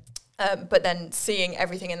 Yeah. But then seeing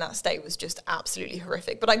everything in that state was just absolutely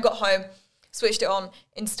horrific. But I got home, switched it on,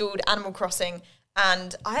 installed Animal Crossing,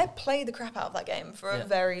 and I had played the crap out of that game for a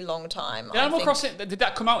very long time. Animal Crossing, did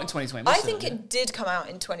that come out in 2020? I think it did come out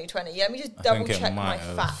in 2020. Yeah, let me just double check my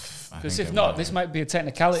facts. Because if not, this might be a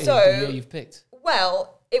technicality of the year you've picked.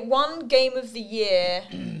 Well, It won Game of the Year,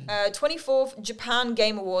 24th Japan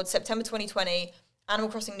Game Awards, September 2020. Animal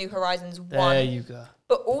Crossing New Horizons won. There you go.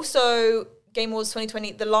 But also Game Awards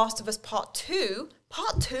 2020, The Last of Us Part 2.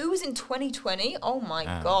 Part 2 was in 2020. Oh my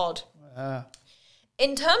God.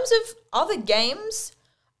 In terms of other games,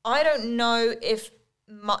 I don't know if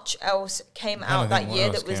much else came out that year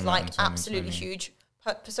that was like absolutely huge.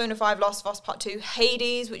 Persona 5, Last of Us Part 2,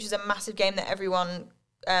 Hades, which is a massive game that everyone,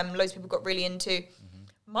 loads of people got really into.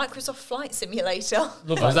 Microsoft Flight Simulator.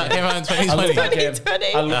 Was that came out in 2020? I love that game.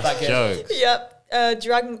 2020. I love that game. Jokes. Yep.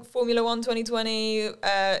 Dragon Formula 1 2020.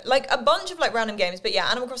 Like a bunch of like random games. But yeah,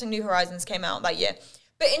 Animal Crossing New Horizons came out that year.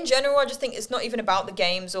 But in general, I just think it's not even about the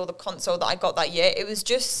games or the console that I got that year. It was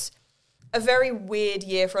just a very weird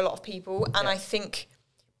year for a lot of people. And I think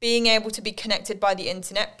being able to be connected by the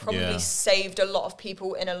internet probably saved a lot of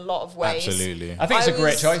people in a lot of ways. Absolutely. I think it's a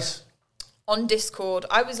great choice. On Discord,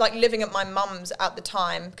 I was like living at my mum's at the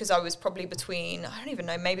time because I was probably between, I don't even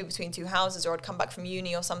know, maybe between two houses, or I'd come back from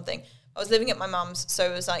uni or something. I was living at my mum's,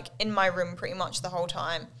 so it was like in my room pretty much the whole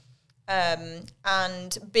time.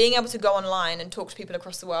 And being able to go online and talk to people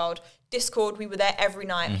across the world. Discord, we were there every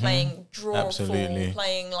night playing Drawful,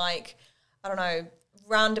 playing like, I don't know,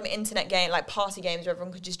 random internet game, like party games where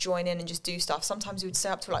everyone could just join in and just do stuff. Sometimes we would stay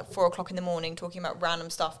up till like 4 o'clock in the morning talking about random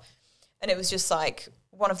stuff. And it was just like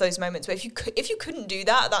one of those moments where if you couldn't do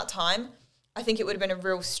that at that time, I think it would have been a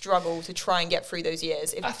real struggle to try and get through those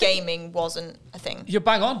years if gaming wasn't a thing. You're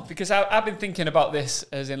bang on, because I've been thinking about this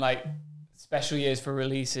as in like special years for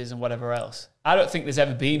releases and whatever else. I don't think there's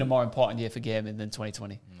ever been a more important year for gaming than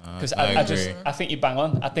 2020. Because I think you bang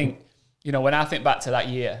on. I think, you know, when I think back to that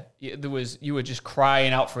year, you were just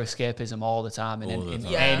crying out for escapism all the time in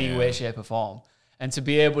any way, shape or form. And to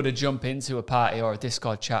be able to jump into a party or a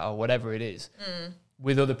Discord chat or whatever it is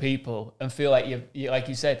with other people and feel like you like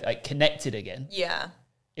you said, like connected again. Yeah,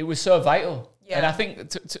 it was so vital. Yeah. And I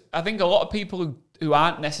think I think a lot of people who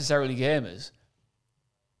aren't necessarily gamers,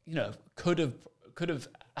 you know, could have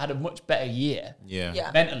had a much better year.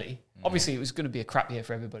 Yeah. Mentally, obviously, it was going to be a crap year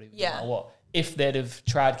for everybody. No matter what, if they'd have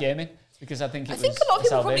tried gaming, because I think a lot of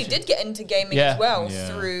people probably did get into gaming as well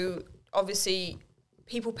through obviously.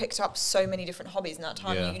 People picked up so many different hobbies in that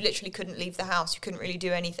time. Yeah. You literally couldn't leave the house. You couldn't really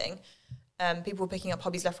do anything. People were picking up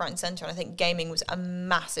hobbies left, right and centre. And I think gaming was a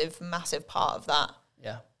massive, massive part of that.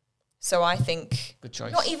 Yeah. So I think... Good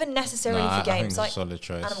choice. Not even necessarily for games. Like solid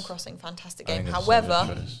choice. Animal Crossing, fantastic game.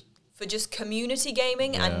 However, for just community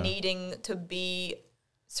gaming and needing to be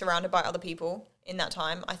surrounded by other people in that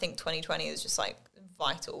time, I think 2020 is just like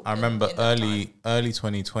vital. I remember early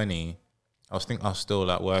 2020... I was still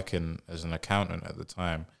like working as an accountant at the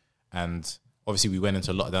time, and obviously we went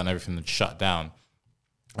into lockdown, everything had shut down.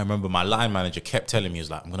 I remember my line manager kept telling me, he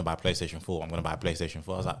was like, I'm going to buy a PlayStation 4, I'm going to buy a PlayStation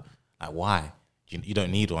 4. I was like why? You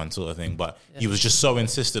don't need one sort of thing. But he was just so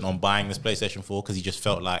insistent on buying this PlayStation 4 because he just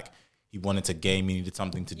felt like he wanted to game, he needed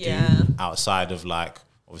something to do outside of like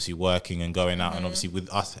obviously working and going out. And obviously with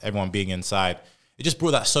us, everyone being inside, it just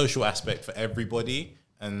brought that social aspect for everybody.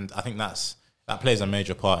 And I think that plays a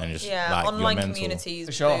major part in just like online your mental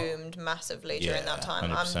communities boomed massively during that time.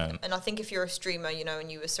 And I think if you're a streamer, you know, and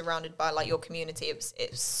you were surrounded by like your community,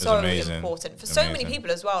 it's so important for so many people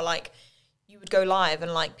as well. Like you would go live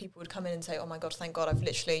and like people would come in and say, oh my God, thank God I've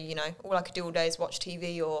literally, you know, all I could do all day is watch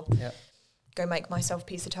TV or go make myself a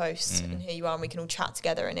piece of toast. And here you are and we can all chat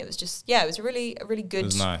together. And it was just, it was a really good, it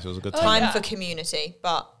was nice. It was a good time for community,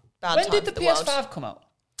 but bad time for the world. When did the PS5 come out?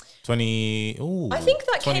 I think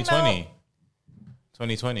that 2020. came out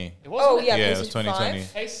 2020. It was it was 2020.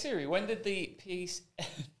 Hey Siri, when did the piece...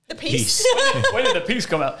 The piece? when did the piece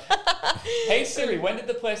come out? Hey Siri, when did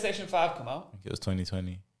the PlayStation 5 come out? I think it was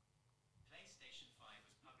 2020. PlayStation 5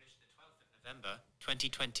 was published the 12th of November,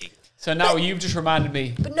 2020. So now you've just reminded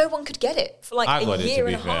me. But no one could get it for like a year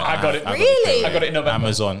and a half. I got it. Really? I got it in November.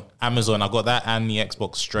 Amazon. I got that and the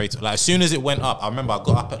Xbox straight. Like as soon as it went up, I remember I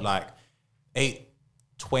got up at like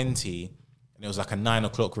 8:20. And it was like a 9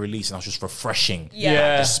 o'clock release, and I was just refreshing,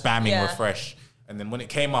 just spamming refresh. And then when it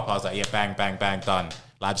came up, I was like, bang, bang, bang, done.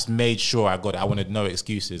 Like I just made sure I got it. I wanted no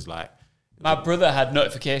excuses. Like my brother had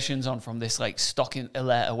notifications on from this like stock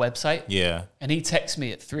alert website. Yeah, and he texted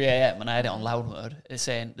me at 3 a.m. and I had it on loud mode. It's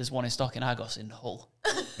saying there's one in stock in Argos in Hull.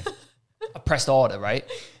 I pressed order, right,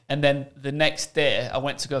 and then the next day I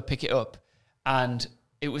went to go pick it up, and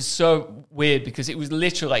it was so weird because it was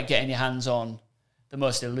literally like getting your hands on the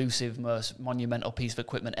most elusive, most monumental piece of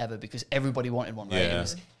equipment ever because everybody wanted one, right? It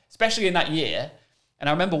was, especially in that year. And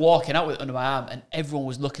I remember walking out with it under my arm and everyone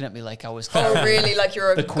was looking at me like I was... Oh, really? Like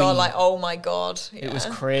you're a god, like, oh my God. Yeah. It was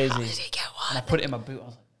crazy. How did he get one? And I put it in my boot. I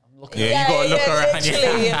was like, I'm looking. Yeah, you got to look around.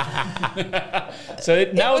 literally.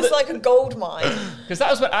 So now it was like a gold mine. because that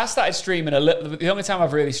was when I started streaming. The only time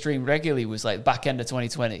I've really streamed regularly was like back end of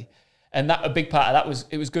 2020, and that a big part of that was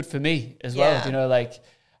it was good for me as well. Yeah. You know, like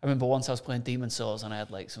I remember once I was playing Demon Souls and I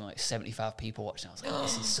had like 75 people watching. I was like,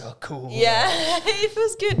 this is so cool. Yeah, it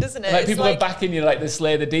feels good, doesn't it? Like It's people are backing you like the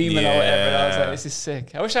Slay the Demon or whatever. And I was like, this is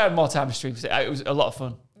sick. I wish I had more time to stream. It was a lot of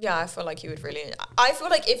fun. Yeah, I feel like you would really. I feel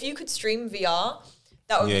like if you could stream VR,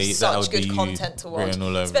 that would be such good content to watch.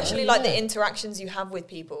 Especially like the interactions you have with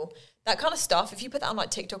people. That kind of stuff, if you put that on like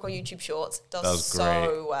TikTok or YouTube Shorts, does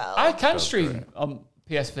so well. I can stream on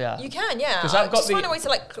PSVR. You can, yeah. Because I've got just find a way to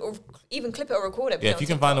like even clip it or record it. Yeah, if you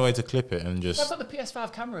can find a way to clip it and just... I've got the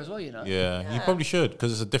PS5 camera as well, you know. Yeah, you probably should,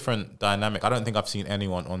 because it's a different dynamic. I don't think I've seen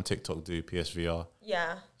anyone on TikTok do PSVR.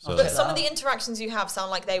 Yeah. So But some of the interactions you have sound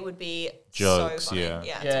like they would be jokes, so funny.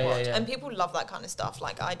 yeah. To watch. And people love that kind of stuff.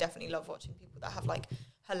 Like, I definitely love watching people that have like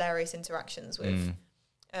hilarious interactions with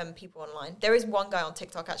people online. There is one guy on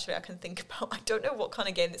TikTok actually I can think about. I don't know what kind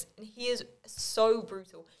of game this, and he is so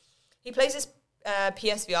brutal. He plays this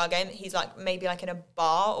PSVR game. He's like maybe like in a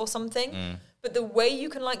bar or something. But the way you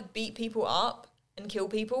can like beat people up and kill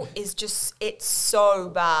people is just, it's so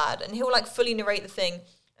bad. And he'll like fully narrate the thing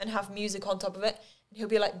and have music on top of it. And he'll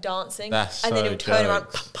be like dancing. And then he'll turn around,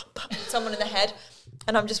 hit someone in the head.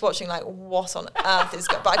 And I'm just watching like, what on earth is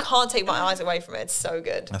good? But I can't take my eyes away from it. It's so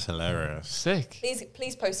good. That's hilarious. Sick.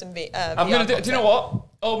 Please post some I'm going to do you know what?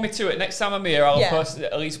 Hold me to it. Next time I'm here, I'll post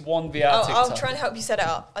at least one VR TikTok. I'll try and help you set it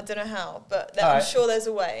up. I don't know how, but I'm sure there's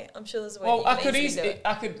a way. Well, I could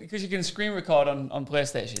because you can screen record on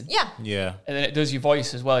PlayStation. Yeah. Yeah. And then it does your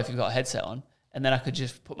voice as well if you've got a headset on. And then I could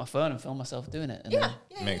just put my phone and film myself doing it.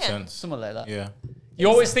 And Makes sense. Something like that. Yeah. You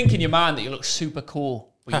always think in your mind that you look super cool.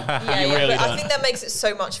 But you really but don't. I think that makes it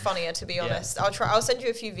so much funnier, to be honest. I'll send you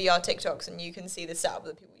a few VR TikToks and you can see the setup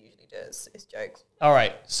that people usually do. It's jokes. All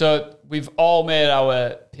right. So we've all made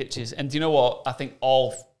our pitches. And do you know what? I think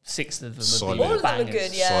all 6 of them have been All of them are bangers.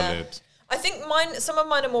 good, yeah. Solid. I think some of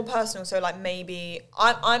mine are more personal. So like maybe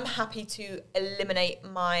I'm happy to eliminate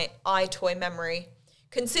my EyeToy memory,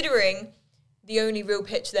 considering the only real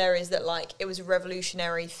pitch there is that like it was a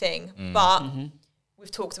revolutionary thing. But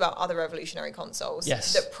we've talked about other revolutionary consoles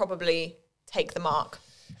that probably take the mark.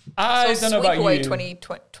 I don't know about you.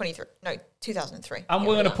 2003. I'm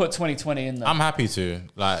willing to put 2020 in there. I'm happy to.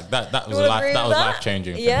 Like that was life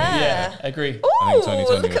changing for me. Yeah, agree. Ooh, I think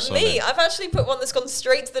 2020 look was at me. solid. I've actually put one that's gone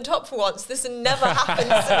straight to the top for once. This never happens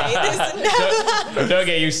to me. This never happens. Don't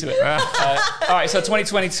get used to it. All right, so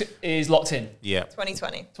 2020 is locked in. Yeah.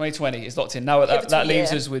 2020. 2020 is locked in. Now that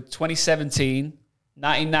leaves us with 2017,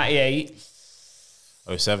 1998.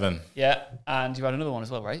 07. Yeah, and you had another one as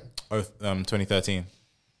well, right? 2013.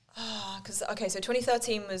 Okay, so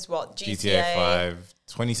 2013 was what? GTA 5.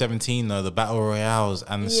 2017 though, the battle royales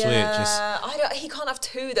and the Switch. He can't have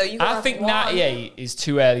 2 though. I think 98 is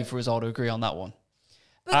too early for us all to agree on that one.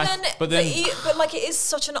 But like it is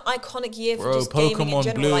such an iconic year for just Pokemon gaming in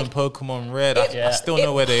general. Blue like, and Pokemon Red. I still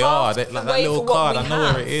know where they are. Like that little card, I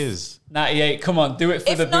know where it is. 98, come on, do it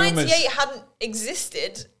for the boomers. If 98 hadn't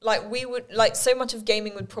existed, like we would, like so much of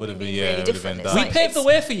gaming would probably be really different. We paved the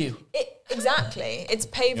way for you. Exactly. It's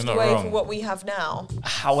paved the way for what we have now.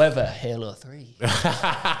 However, Halo 3.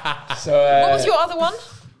 So what was your other one?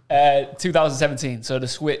 2017. So the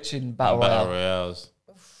Switch in Battle Royales.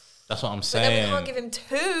 That's what I'm saying. But then we can't give him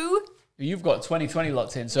 2. You've got 2020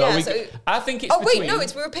 locked in. So, I think it's between... Oh, wait, no, we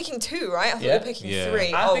were picking 2, right? I thought we were picking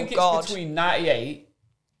 3. I think it's between 98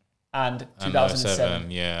 and 2007.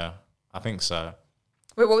 Yeah, I think so.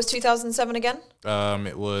 Wait, what was 2007 again?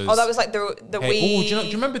 It was... Oh, that was like the Wii... Oh, do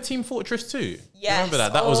you remember Team Fortress 2? Yes. Do you remember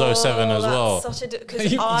that? That was 07 as well. Such a...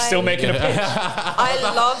 You're still making a pitch. I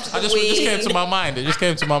loved the Wii. It just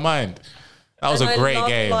came to my mind. That was a great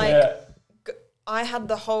game. I had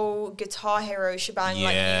the whole Guitar Hero shebang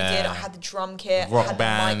like you did. I had the drum kit. Rock I had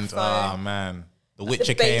Band. The microphone. Oh, man. The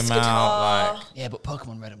Witcher came out. Like, yeah, but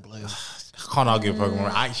Pokemon Red and Blue. I can't argue with Pokemon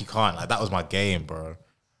Red. I actually can't. Like, that was my game, bro.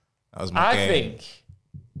 That was my game. I think...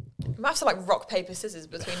 You might have to like rock, paper, scissors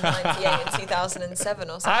between 98 and 2007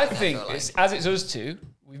 or something. I think, as it's us two,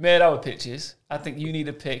 we've made our pitches. I think you need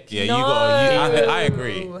a pick. Yeah, I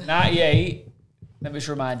agree. 98, let me just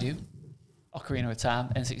remind you, Ocarina of Time,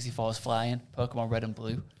 N64 is flying, Pokemon Red and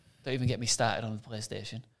Blue. Don't even get me started on the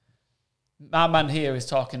PlayStation. My man here is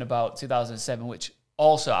talking about 2007, which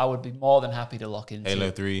also I would be more than happy to lock into.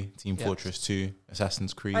 Halo 3, Team Fortress 2,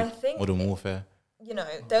 Assassin's Creed, Modern Warfare. You know,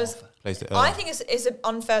 there's... I think it's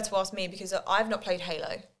unfair to ask me because I've not played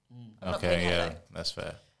Halo. Okay, yeah, that's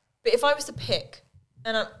fair. But if I was to pick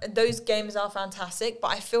And those games are fantastic, but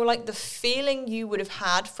I feel like the feeling you would have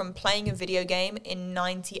had from playing a video game in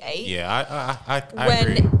 98. Yeah, I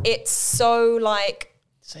when agree. it's so like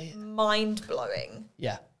mind-blowing.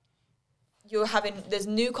 Yeah. There's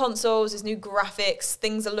new consoles, there's new graphics,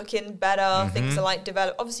 things are looking better, things are like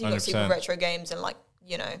developed. Obviously, you've got super retro games and like,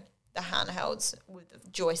 you know, the handhelds with the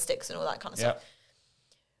joysticks and all that kind of stuff.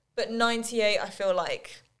 But 98, I feel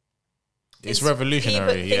like it's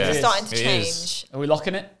revolutionary. Things are starting to change. Are we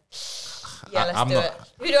locking it? Yeah, let's do it.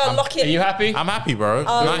 We do a lock-in. Are you happy? I'm happy, bro.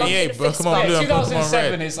 98, Pokemon Blue and Pokemon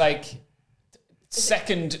 2007 Red. is like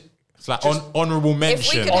second. It's like honourable mention.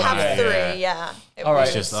 If we could have three, All right.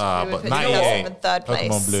 It's just, but 98, third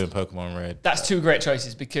place. Pokemon Blue and Pokemon Red. That's two great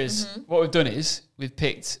choices because what we've done is we've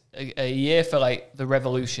picked a year for like the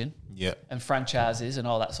revolution and franchises and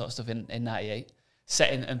all that sort of stuff in 98,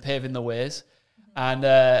 setting and paving the ways. And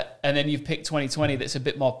then you've picked 2020 that's a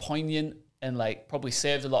bit more poignant and like probably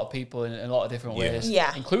saved a lot of people in a lot of different ways.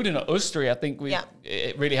 Yeah. Including us three. I think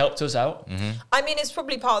it really helped us out. I mean, it's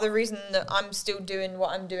probably part of the reason that I'm still doing what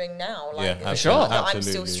I'm doing now. Like, for sure. That I'm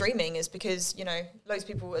still streaming is because, you know, loads of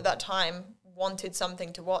people at that time wanted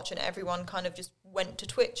something to watch and everyone kind of just went to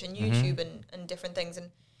Twitch and YouTube and different things. And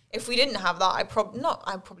if we didn't have that, I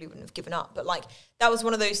probably wouldn't have given up. But like, that was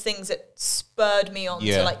one of those things that spurred me on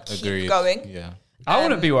to like keep going. Yeah. I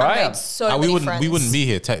wouldn't be where I am. We wouldn't be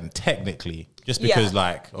here technically, just because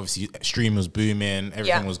like obviously stream was booming,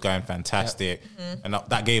 everything was going fantastic, and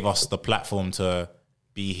that gave us the platform to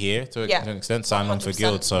be here to an extent. Sign on for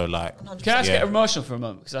Guild, so like, 100%. Can I just get emotional for a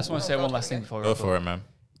moment? Because I just want to say one last thing before we go for it, man.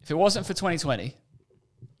 If it wasn't for 2020,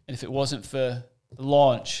 and if it wasn't for the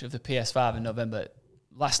launch of the PS5 in November,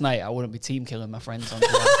 last night I wouldn't be team killing my friends on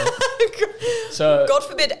Twitter. So God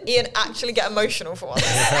forbid Ian actually get emotional for once.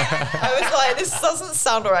 I was like, this doesn't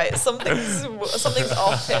sound right. Something's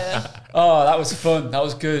off here. Oh, that was fun. That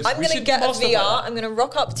was good. I'm going to get a VR. I'm going to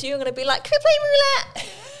rock up to you. I'm going to be like, can we play roulette?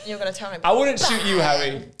 And you're going to tell me. I wouldn't shoot you,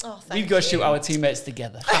 Harrie. Oh, We'd go shoot our teammates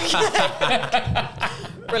together.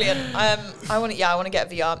 Brilliant. I want to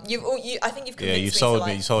get a VR. I think you've convinced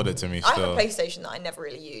me. You sold it to me. I have a PlayStation that I never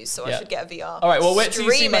really use, so I should get a VR. All right, well, wait till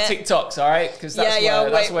you see my TikToks, all right? Because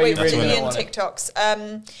that's where you really want it. TikToks.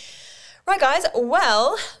 Right, guys.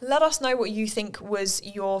 Well, let us know what you think was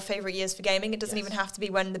your favourite years for gaming. It doesn't even have to be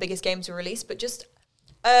when the biggest games were released, but just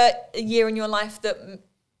a year in your life that,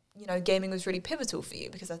 you know, gaming was really pivotal for you,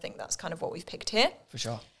 because I think that's kind of what we've picked here. For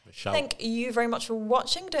sure. Thank you very much for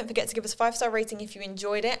watching. Don't forget to give us a 5-star rating if you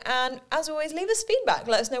enjoyed it. And as always, leave us feedback.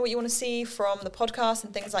 Let us know what you want to see from the podcast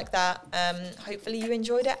and things like that. Hopefully you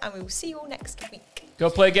enjoyed it, and we will see you all next week. Go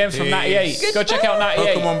play games from 98. Go check out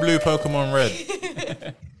 98. Pokemon Blue, Pokemon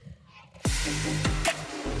Red.